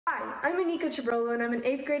Hi, I'm Anika Chebrolu, and I'm an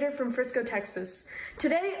 8th grader from Frisco, Texas.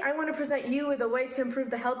 Today, I want to present you with a way to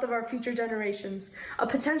improve the health of our future generations, a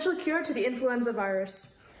potential cure to the influenza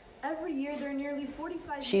virus. Every year, there are nearly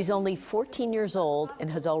 45... She's only 14 years old and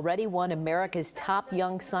has already won America's Top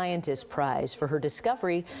Young Scientist Prize for her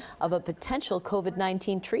discovery of a potential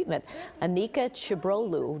COVID-19 treatment. Anika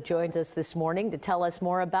Chebrolu joins us this morning to tell us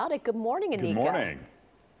more about it. Good morning, Anika. Good morning.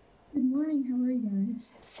 Good morning. How are you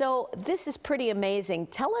guys? So this is pretty amazing.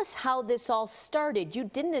 Tell us how this all started. You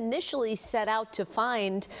didn't initially set out to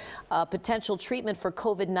find a potential treatment for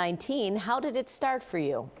COVID-19. How did it start for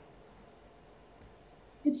you?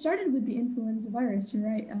 It started with the influenza virus, you're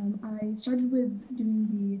right. I started with doing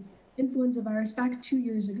the influenza virus back 2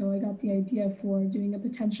 years ago. I got the idea for doing a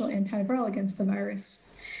potential antiviral against the virus.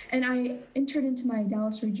 And I entered into my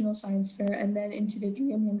Dallas Regional Science Fair and then into the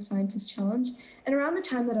 3M Young Scientist Challenge. And around the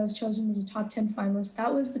time that I was chosen as a top 10 finalist,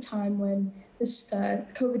 that was the time when the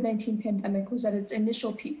COVID-19 pandemic was at its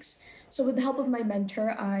initial peaks. So with the help of my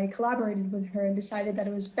mentor, I collaborated with her and decided that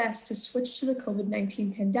it was best to switch to the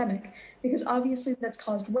COVID-19 pandemic because obviously that's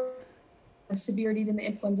caused way more severity than the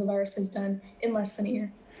influenza virus has done in less than a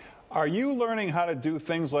year. Are you learning how to do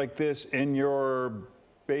things like this in your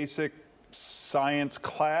basic science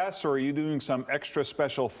class, or are you doing some extra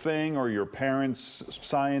special thing, or your parents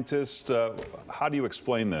scientist? How do you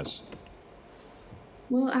explain this?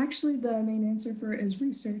 Well, actually, the main answer for it is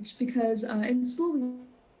research, because in school we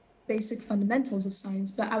basic fundamentals of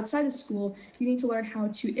science, but outside of school, you need to learn how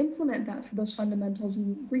to implement those fundamentals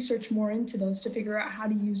and research more into those to figure out how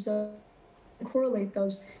to use those, correlate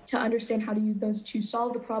those, to understand how to use those to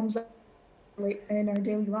solve the problems that in our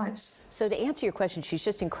daily lives. So to answer your question, she's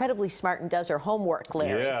just incredibly smart and does her homework,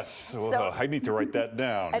 Larry. Yes, well, so, I need to write that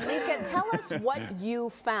down. Anika, tell us what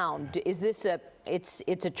you found. Is this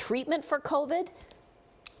it's a treatment for COVID?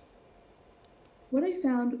 What I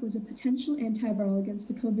found was a potential antiviral against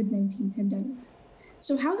the COVID-19 pandemic.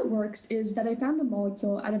 So how it works is that I found a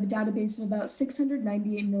molecule out of a database of about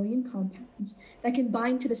 698 million compounds that can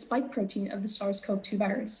bind to the spike protein of the SARS-CoV-2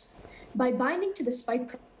 virus. By binding to the spike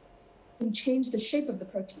protein, it can change the shape of the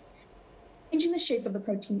protein. Changing the shape of the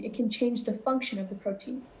protein, it can change the function of the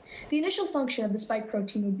protein. The initial function of the spike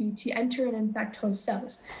protein would be to enter and infect host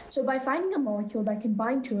cells. So by finding a molecule that can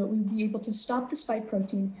bind to it, we would be able to stop the spike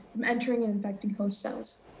protein from entering and infecting host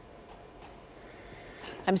cells.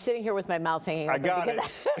 I'm sitting here with my mouth hanging open. I got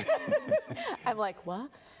because it. I'm like, what?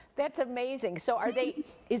 That's amazing. So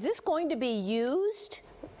is this going to be used?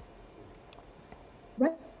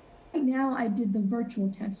 Right now, I did the virtual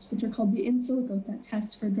tests, which are called the in silico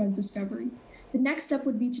tests for drug discovery. The next step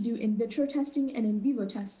would be to do in vitro testing and in vivo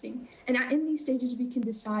testing. And in these stages, we can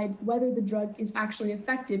decide whether the drug is actually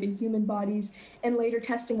effective in human bodies, and later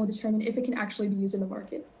testing will determine if it can actually be used in the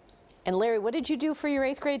market. And Larry, what did you do for your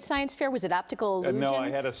 8th grade science fair? Was it optical illusions? No, I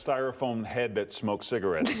had a styrofoam head that smoked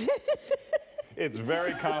cigarettes. It's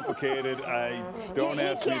very complicated. Don't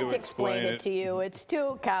ask me to explain it to you. It's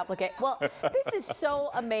too complicated. Well, this is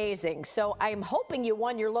so amazing. So I'm hoping you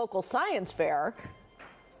won your local science fair.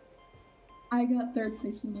 I got 3rd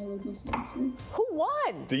place in my local science fair. Who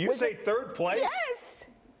won? Do you say 3rd place? Yes.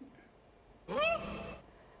 Yeah,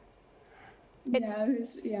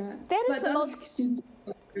 yeah. That is the most. Students.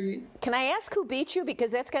 Can I ask who beat you?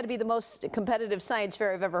 Because that's got to be the most competitive science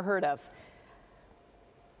fair I've ever heard of.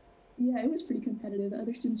 Yeah, it was pretty competitive. The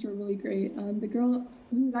other students were really great. The girl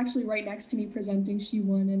who was actually right next to me presenting, she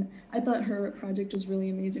won, and I thought her project was really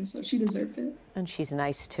amazing, so she deserved it. And she's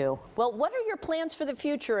nice, too. Well, what are your plans for the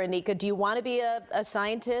future, Anika? Do you want to be a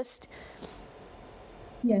scientist?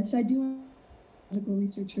 Yes, I do want to be a medical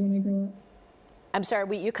researcher when I grow up. I'm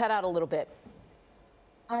sorry, you cut out a little bit.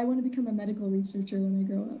 I want to become a medical researcher when I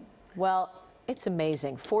grow up. Well, it's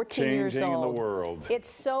amazing. 14 years old. Changing the world. It's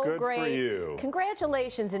so Good great. For you.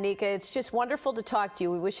 Congratulations, Anika. It's just wonderful to talk to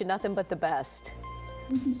you. We wish you nothing but the best.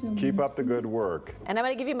 Thank you so much. Keep up the good work. And I'm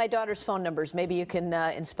going to give you my daughter's phone numbers. Maybe you can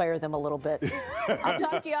inspire them a little bit. I'll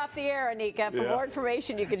talk to you off the air, Anika. For more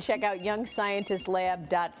information, you can check out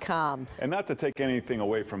youngscientistlab.com. And not to take anything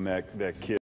away from that kid.